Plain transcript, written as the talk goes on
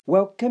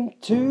Welcome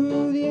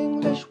to the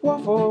English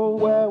Waffle,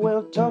 where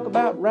we'll talk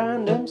about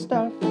random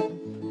stuff.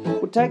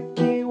 We'll take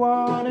you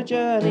on a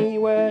journey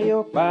where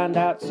you'll find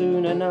out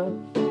soon enough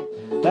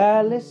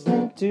that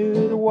listening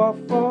to the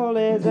Waffle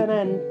is an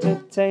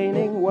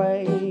entertaining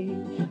way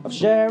of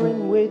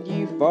sharing with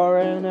you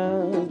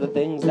foreigners the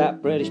things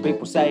that British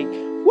people say.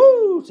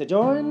 Woo! So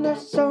join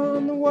us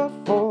on the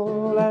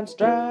Waffle and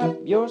strap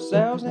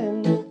yourselves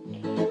in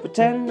for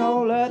 10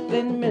 whole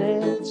earthing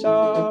minutes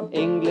of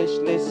English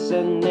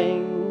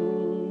listening.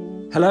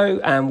 Hello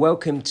and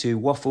welcome to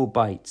Waffle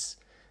Bites,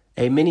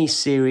 a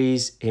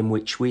mini-series in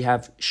which we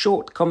have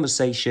short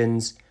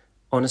conversations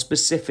on a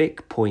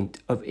specific point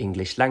of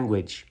English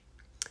language.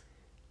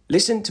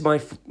 Listen to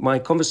my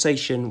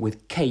conversation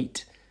with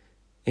Kate,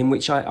 in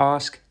which I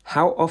ask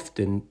how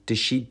often does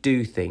she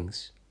do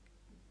things.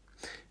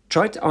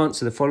 Try to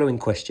answer the following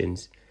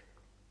questions.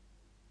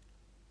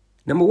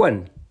 Number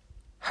 1,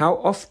 how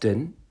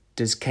often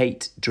does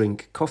Kate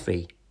drink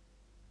coffee?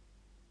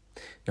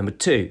 Number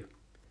 2,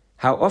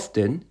 how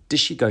often does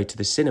she go to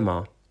the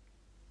cinema?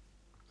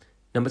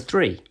 Number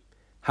 3,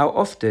 how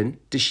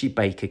often does she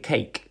bake a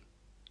cake?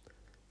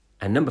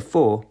 And number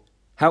 4,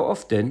 how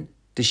often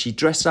does she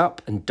dress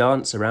up and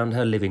dance around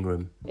her living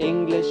room?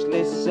 English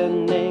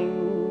listening.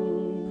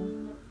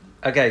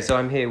 Okay, so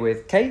I'm here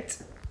with Kate,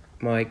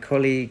 my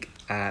colleague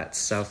at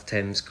South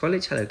Thames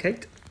College. Hello,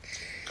 Kate.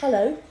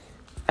 Hello.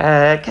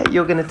 Kate,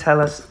 you're going to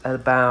tell us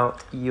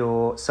about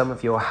some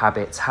of your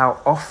habits, how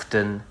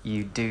often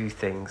you do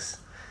things.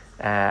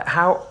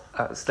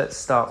 Let's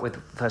start with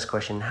the first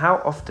question.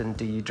 How often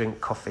do you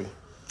drink coffee?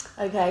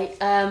 Okay,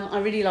 I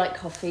really like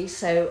coffee,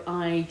 so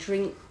I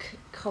drink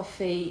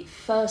coffee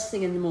first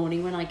thing in the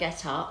morning when I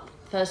get up.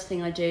 First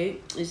thing I do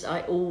is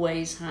I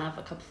always have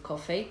a cup of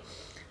coffee,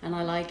 and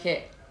I like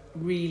it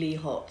really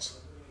hot.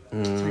 So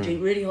I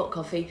drink really hot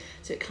coffee,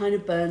 so it kind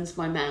of burns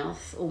my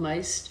mouth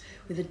almost,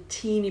 with a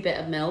teeny bit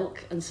of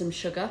milk and some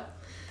sugar.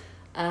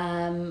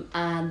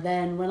 And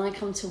then when I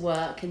come to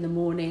work in the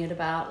morning at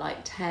about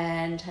like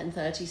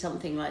 10:30,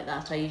 something like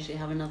that, I usually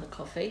have another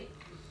coffee.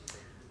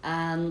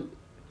 And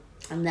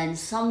then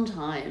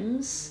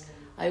sometimes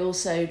I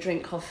also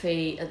drink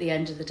coffee at the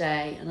end of the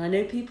day. And I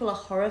know people are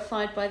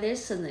horrified by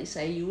this and they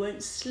say, you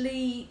won't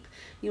sleep,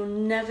 you'll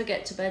never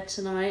get to bed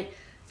tonight.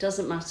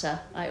 Doesn't matter.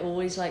 I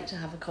always like to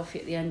have a coffee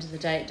at the end of the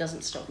day. It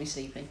doesn't stop me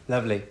sleeping.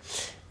 Lovely.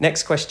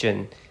 Next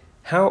question.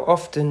 How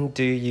often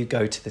do you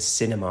go to the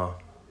cinema?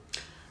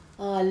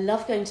 I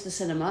love going to the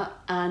cinema,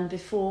 and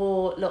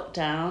before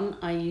lockdown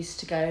I used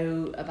to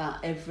go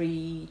about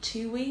every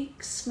 2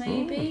 weeks,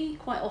 maybe,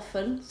 quite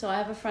often. So I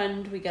have a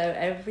friend, we go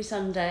every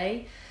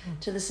Sunday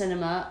to the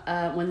cinema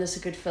when there's a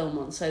good film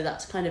on, so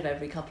that's kind of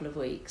every couple of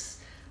weeks.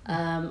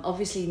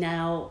 Obviously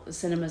now the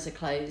cinemas are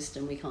closed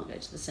and we can't go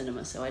to the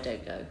cinema, so I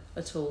don't go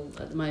at all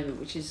at the moment,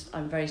 which is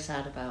I'm very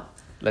sad about.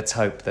 Let's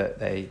hope that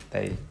they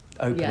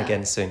open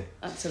again soon.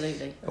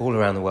 Absolutely. All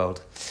around the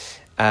world.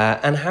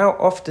 And how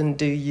often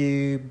do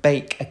you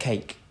bake a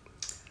cake?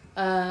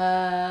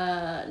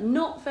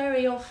 Not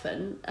very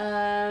often.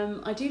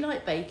 I do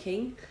like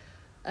baking,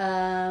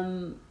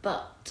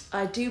 but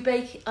I do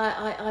bake.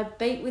 I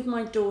bake with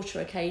my daughter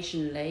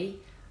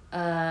occasionally.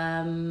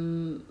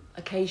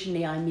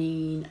 Occasionally, I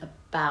mean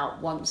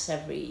about once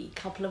every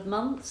couple of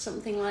months,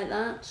 something like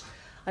that.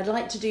 I'd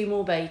like to do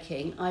more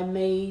baking. I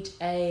made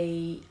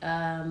a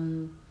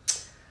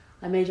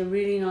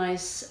really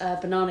nice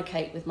banana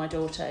cake with my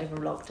daughter over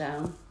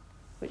lockdown,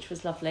 which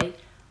was lovely.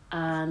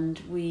 And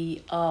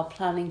we are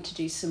planning to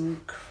do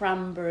some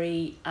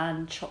cranberry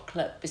and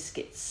chocolate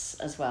biscuits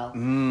as well,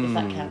 if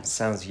that counts.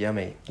 Sounds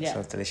yummy. That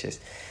sounds delicious.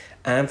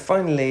 And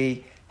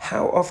finally,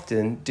 how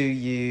often do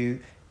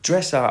you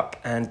dress up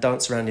and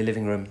dance around your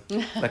living room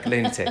like a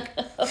lunatic?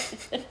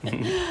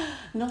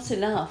 Not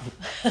enough.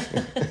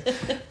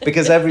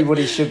 Because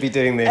everybody should be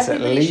doing this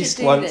at least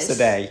once a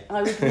day.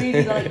 I would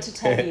really like to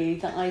tell you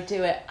that I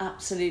do it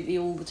absolutely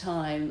all the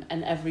time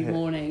and every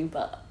morning,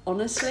 but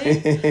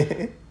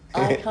honestly,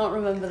 I can't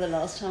remember the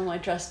last time I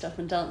dressed up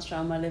and danced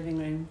around my living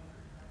room.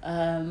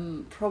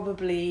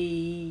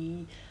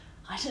 Probably,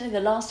 I don't know,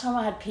 the last time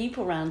I had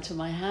people round to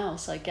my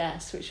house, I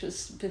guess, which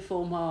was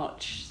before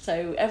March.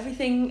 So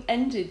everything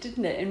ended,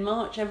 didn't it? In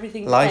March,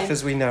 everything Life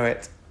as we know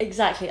it.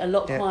 Exactly, a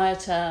lot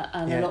quieter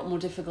and a lot more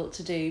difficult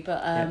to do.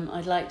 But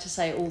I'd like to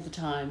say all the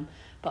time,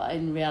 but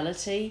in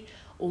reality,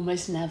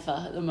 almost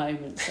never at the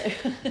moment. So.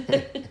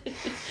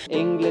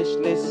 English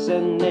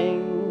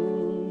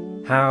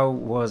listening. How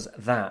was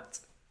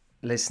that,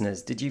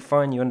 listeners? Did you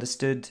find you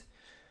understood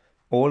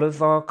all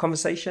of our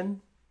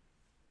conversation?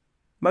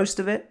 Most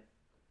of it?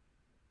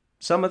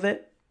 Some of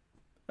it?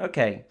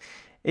 Okay.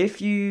 If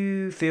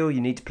you feel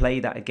you need to play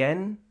that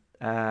again,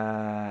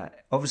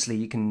 obviously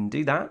you can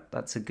do that.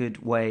 That's a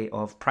good way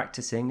of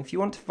practicing. If you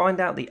want to find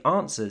out the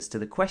answers to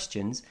the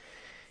questions,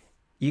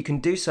 you can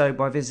do so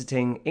by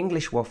visiting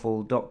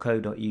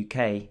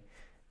englishwaffle.co.uk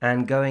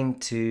and going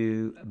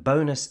to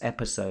bonus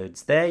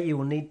episodes. There you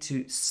will need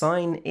to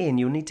sign in.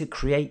 You'll need to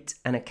create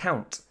an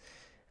account.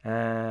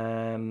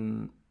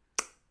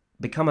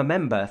 become a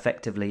member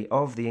effectively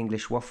of the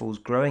English Waffles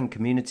growing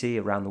community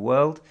around the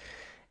world.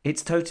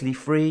 It's totally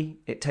free.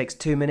 It takes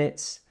 2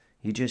 minutes.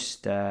 You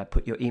just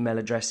put your email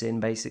address in,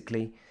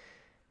 basically.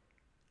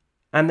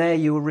 And there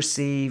you will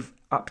receive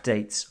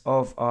updates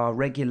of our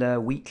regular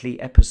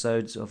weekly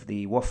episodes of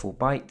the Waffle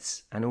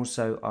Bites and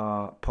also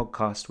our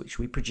podcast, which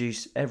we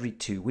produce every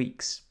 2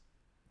 weeks.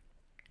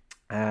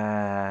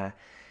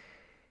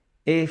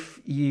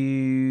 If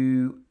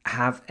you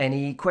have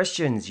any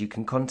questions, you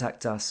can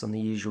contact us on the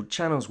usual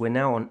channels. We're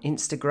now on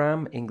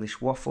Instagram,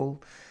 English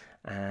Waffle,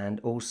 and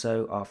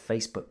also our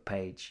Facebook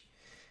page.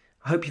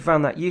 I hope you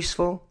found that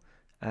useful.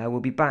 We'll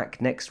be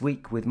back next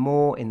week with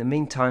more. In the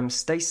meantime,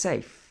 stay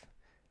safe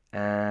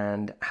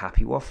and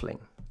happy waffling.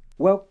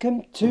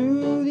 Welcome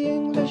to the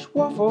English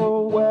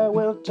Waffle, where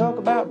we'll talk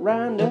about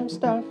random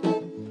stuff.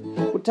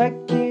 We'll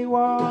take you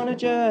on a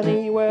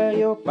journey where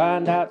you'll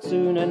find out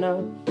soon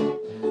enough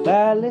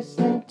that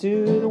listening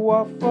to the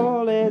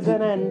waffle is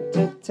an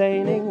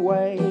entertaining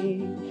way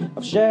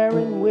of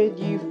sharing with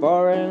you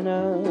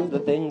foreigners the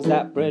things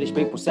that British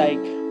people say.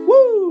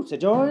 Woo! So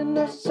join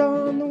us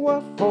on the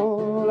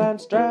waffle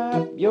and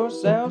strap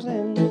yourselves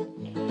in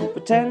for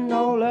 10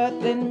 whole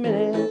earthly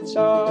minutes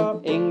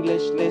of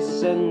English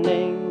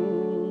listening.